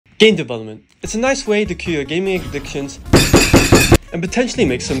Game development. It's a nice way to cure your gaming addictions and potentially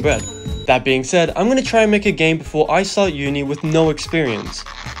make some bread. That being said, I'm gonna try and make a game before I start uni with no experience.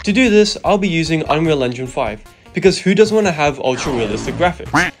 To do this, I'll be using Unreal Engine 5, because who doesn't want to have ultra realistic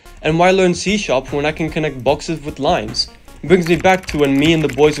graphics? And why learn C# when I can connect boxes with lines? It brings me back to when me and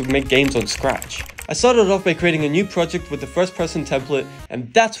the boys would make games on Scratch. I started off by creating a new project with the first person template,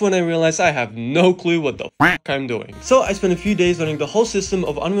 and that's when I realized I have no clue what the f I'm doing. So I spent a few days learning the whole system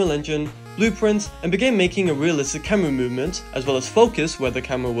of Unreal Engine, blueprints, and began making a realistic camera movement, as well as focus where the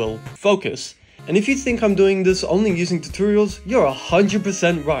camera will focus. And if you think I'm doing this only using tutorials, you're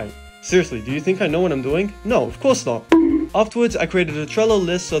 100% right. Seriously, do you think I know what I'm doing? No, of course not. Afterwards, I created a Trello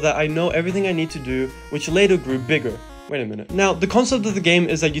list so that I know everything I need to do, which later grew bigger. Wait a minute. Now, the concept of the game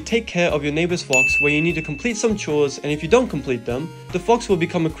is that you take care of your neighbor's fox where you need to complete some chores, and if you don't complete them, the fox will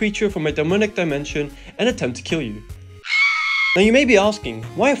become a creature from a demonic dimension and attempt to kill you. Now you may be asking,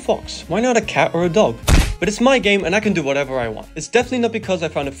 why a fox? Why not a cat or a dog? But it's my game and I can do whatever I want. It's definitely not because I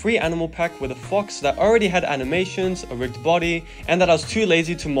found a free animal pack with a fox that already had animations, a rigged body, and that I was too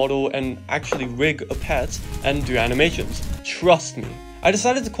lazy to model and actually rig a pet and do animations. Trust me. I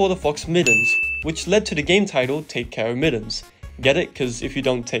decided to call the fox Middens, which led to the game title, Take Care of Middens. Get it? Because if you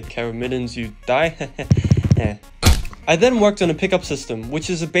don't take care of middens, you die? I then worked on a pickup system,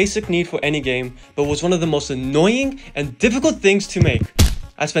 which is a basic need for any game, but was one of the most annoying and difficult things to make.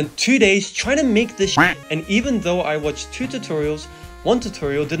 I spent 2 days trying to make this shit, and even though I watched 2 tutorials, one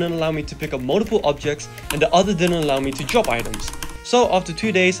tutorial didn't allow me to pick up multiple objects and the other didn't allow me to drop items. So after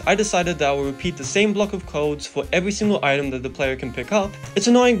 2 days, I decided that I will repeat the same block of codes for every single item that the player can pick up. It's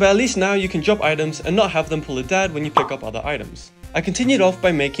annoying, but at least now you can drop items and not have them pull a dad when you pick up other items. I continued off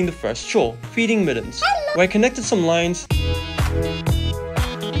by making the first chore, feeding Middens, where I connected some lines,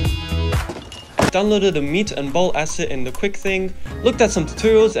 downloaded a meat and bowl asset in the quick thing, looked at some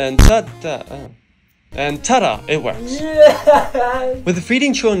tutorials, and ta-da, it works. Yeah. With the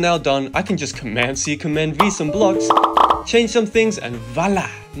feeding chore now done, I can just Command-C, Command-V some blocks, change some things, and voila!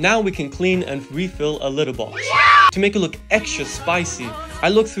 Now we can clean and refill a litter box. Yeah! To make it look extra spicy, I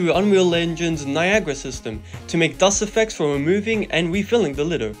looked through Unreal Engine's Niagara system to make dust effects for removing and refilling the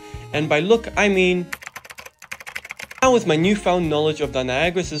litter. And by look, I mean... Now with my newfound knowledge of the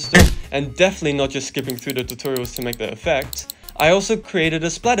Niagara system, and definitely not just skipping through the tutorials to make the effect, I also created a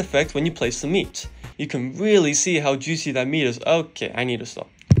splat effect when you place the meat. You can really see how juicy that meat is. Okay, I need to stop.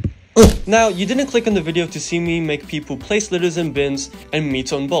 Now, you didn't click on the video to see me make people place litters in bins and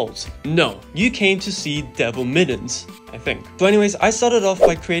meat on bowls. No, you came to see Devil Middens, I think. So anyways, I started off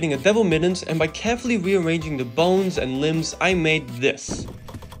by creating a Devil Middens, and by carefully rearranging the bones and limbs, I made this.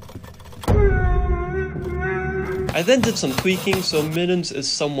 I then did some tweaking so Middens is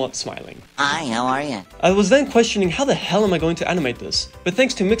somewhat smiling. Hi, how are you? I was then questioning how the hell am I going to animate this? But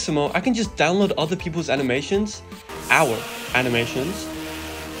thanks to Mixamo, I can just download other people's animations, our animations,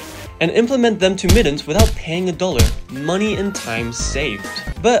 and implement them to Middens without paying $1. Money and time saved.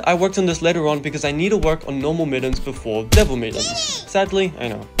 But I worked on this later on because I need to work on normal Middens before Devil Middens. Sadly, I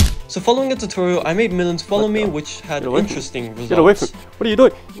know. So following a tutorial, I made Middens follow me, which had interesting results. Get away from me. What are you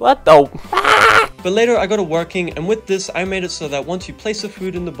doing? What the? But later I got it working, and with this I made it so that once you place the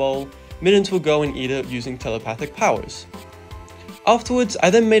food in the bowl, Middens will go and eat it using telepathic powers. Afterwards,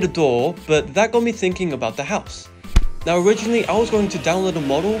 I then made a door, but that got me thinking about the house. Now originally I was going to download a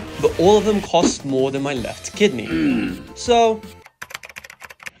model, but all of them cost more than my left kidney. So,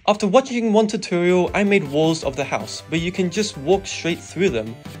 after watching one tutorial, I made walls of the house, but you can just walk straight through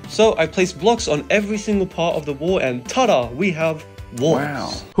them. So I placed blocks on every single part of the wall, and ta-da, we have walls.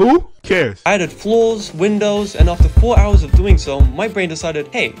 Wow. Who cares? I added floors, windows, and after 4 hours of doing so, my brain decided,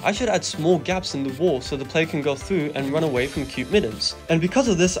 hey, I should add small gaps in the wall so the player can go through and run away from cute Middens. And because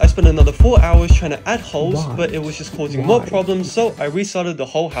of this, I spent another 4 hours trying to add holes, but it was just causing more problems, so I restarted the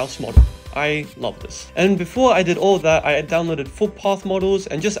whole house model. I love this. And before I did all that, I downloaded footpath models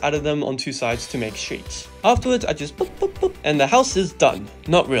and just added them on 2 sides to make streets. Afterwards, I just boop, boop, boop, and the house is done.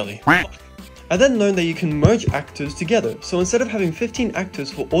 Not really. I then learned that you can merge actors together, so instead of having 15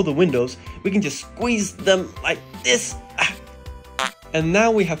 actors for all the windows, we can just squeeze them like this. And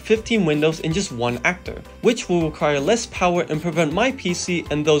now we have 15 windows in just one actor, which will require less power and prevent my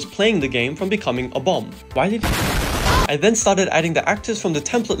PC and those playing the game from becoming a bomb. I then started adding the actors from the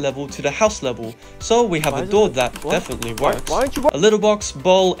template level to the house level, so we have a door that definitely works, a little box,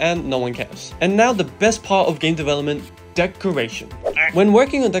 bowl, and no one cares. And now the best part of game development, decoration. When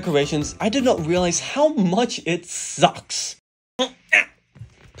working on decorations, I did not realize how much it sucks.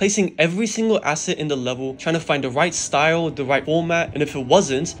 placing every single asset in the level, trying to find the right style, the right format, and if it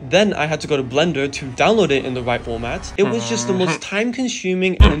wasn't, then I had to go to Blender to download it in the right format. It was just the most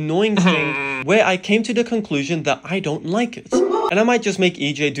time-consuming and annoying thing where I came to the conclusion that I don't like it. And I might just make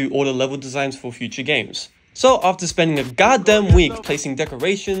EJ do all the level designs for future games. So after spending a goddamn week placing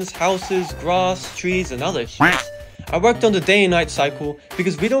decorations, houses, grass, trees, and other shit, I worked on the day and night cycle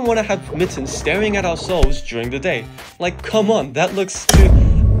because we don't want to have mittens staring at ourselves during the day. Like, come on, that looks too...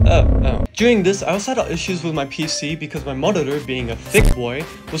 During this, I also had issues with my PC because my monitor, being a thick boy,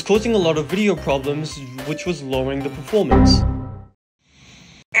 was causing a lot of video problems, which was lowering the performance.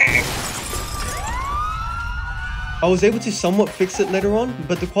 I was able to somewhat fix it later on,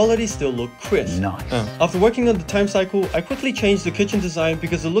 but the quality still looked crisp. Nice. After working on the time cycle, I quickly changed the kitchen design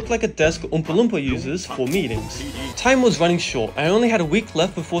because it looked like a desk Oompa Loompa uses for meetings. Time was running short. I only had a week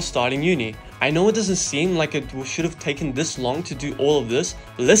left before starting uni. I know it doesn't seem like it should have taken this long to do all of this,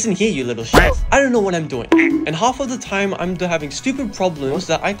 but listen here, you little shit. I don't know what I'm doing. And half of the time, I'm having stupid problems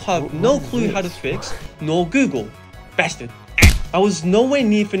that I have no clue how to fix, nor Google. Bastard. I was nowhere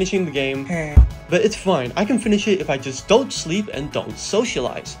near finishing the game, but it's fine. I can finish it if I just don't sleep and don't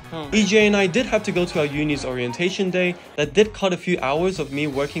socialize. EJ and I did have to go to our uni's orientation day. That did cut a few hours of me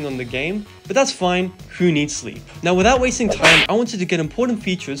working on the game, but that's fine. Who needs sleep? Now, without wasting time, I wanted to get important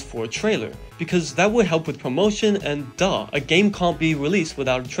features for a trailer, because that would help with promotion, and duh, a game can't be released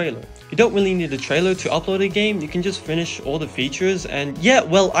without a trailer. You don't really need a trailer to upload a game. You can just finish all the features, and yeah,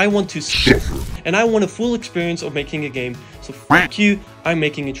 well, I want to and I want a full experience of making a game, so fuck you, I'm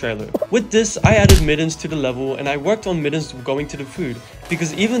making a trailer. With this, I added mittens to the level, and I worked on mittens going to the food,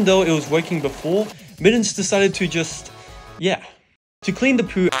 because even though it was working before, mittens decided to just, yeah. To clean the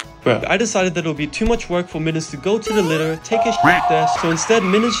poo, I decided that it would be too much work for mittens to go to the litter, take a shit there, so instead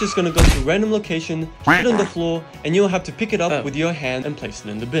mittens just gonna go to a random location, shit on the floor, and you'll have to pick it up with your hand and place it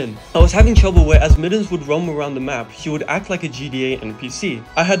in the bin. I was having trouble where as mittens would roam around the map, she would act like a GTA NPC.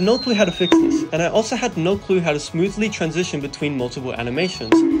 I had no clue how to fix this, and I also had no clue how to smoothly transition between multiple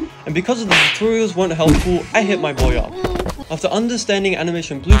animations. And because of the tutorials weren't helpful, I hit my boy up. After understanding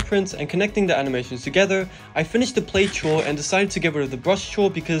animation blueprints and connecting the animations together, I finished the plate chore and decided to get rid of the brush chore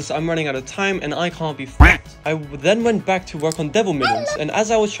because I'm running out of time and I can't be f***ed. I then went back to work on devil mittens, and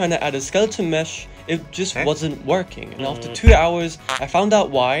as I was trying to add a skeleton mesh, it just wasn't working. And after 2 hours, I found out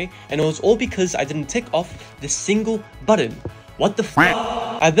why, and it was all because I didn't tick off the single button. What the f***?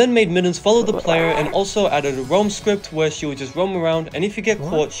 I then made mittens follow the player and also added a roam script where she would just roam around, and if you get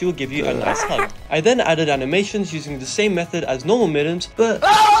caught, she will give you a nice hug. I then added animations using the same method as normal mittens, but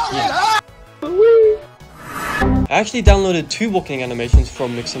yeah. I actually downloaded 2 walking animations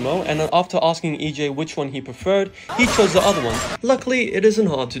from Mixamo, and after asking EJ which one he preferred, he chose the other one. Luckily, it isn't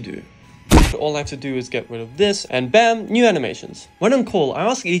hard to do. All I have to do is get rid of this, and bam, new animations. When on call, I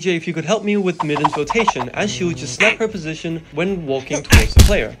asked EJ if he could help me with mittens rotation, as she would just snap her position when walking towards the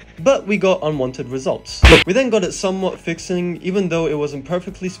player. But we got unwanted results. We then got it somewhat fixing, even though it wasn't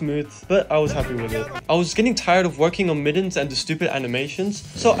perfectly smooth, but I was happy with it. I was getting tired of working on mittens and the stupid animations,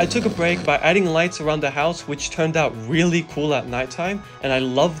 so I took a break by adding lights around the house, which turned out really cool at nighttime, and I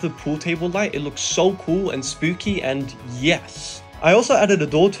love the pool table light. It looks so cool and spooky, and yes. I also added a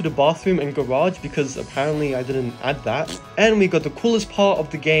door to the bathroom and garage because apparently I didn't add that. And we got the coolest part of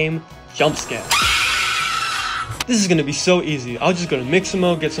the game, jump scare. This is gonna be so easy. I'll just go to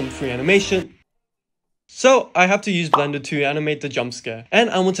Mixamo, get some free animation. So I have to use Blender to animate the jump scare. And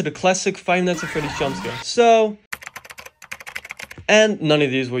I wanted a classic Five Nights at Freddy's jump scare. And none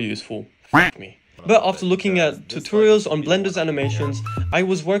of these were useful. F me. But after looking at tutorials on Blender's animations, I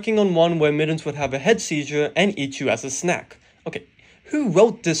was working on one where mittens would have a head seizure and eat you as a snack. Okay, who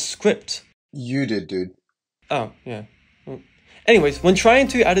wrote this script? You did, dude. Oh, yeah. Anyways, when trying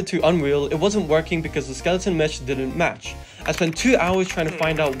to add it to Unreal, it wasn't working because the skeleton mesh didn't match. I spent 2 hours trying to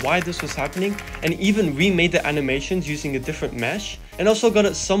find out why this was happening, and even remade the animations using a different mesh, and also got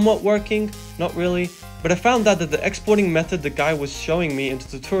it somewhat working, not really, but I found out that the exporting method the guy was showing me in the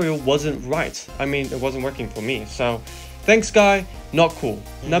tutorial wasn't right. I mean, it wasn't working for me, so thanks guy, not cool.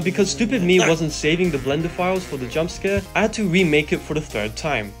 Now because stupid me wasn't saving the Blender files for the jump scare, I had to remake it for the 3rd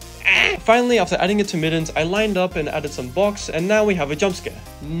time. Finally, after adding it to mittens, I lined up and added some box, and now we have a jump scare.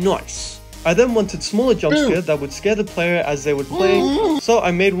 Nice. I then wanted smaller jump scare that would scare the player as they would play, so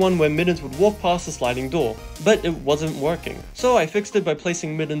I made one where mittens would walk past the sliding door, but it wasn't working. So I fixed it by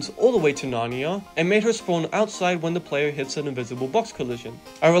placing mittens all the way to Narnia, and made her spawn outside when the player hits an invisible box collision.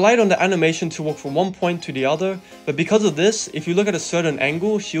 I relied on the animation to walk from one point to the other, but because of this, if you look at a certain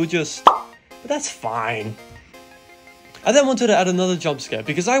angle, she'll just... But that's fine. I then wanted to add another jump scare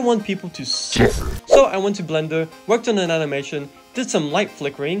because I want people to suffer. So I went to Blender, worked on an animation, did some light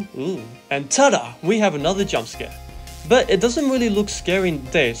flickering, and ta-da! We have another jump scare. But it doesn't really look scary in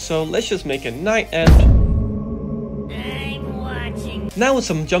the day, so let's just make it night and... Now with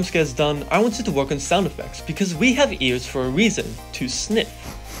some jump scares done, I wanted to work on sound effects because we have ears for a reason, to sniff.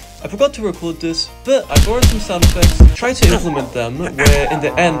 I forgot to record this, but I borrowed some sound effects, tried to implement them, where in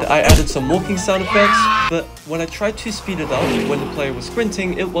the end I added some walking sound effects, but when I tried to speed it up when the player was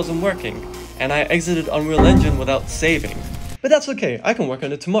sprinting, it wasn't working, and I exited Unreal Engine without saving. But that's okay, I can work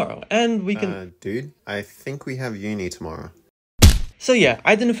on it tomorrow, and we can... Dude, I think we have uni tomorrow. So yeah,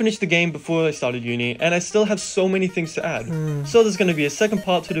 I didn't finish the game before I started uni, and I still have so many things to add. So there's gonna be a second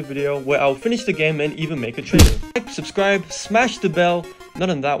part to the video where I'll finish the game and even make a trailer. Like, subscribe, smash the bell, not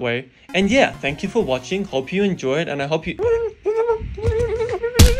in that way. And yeah, thank you for watching, hope you enjoyed, and I hope you...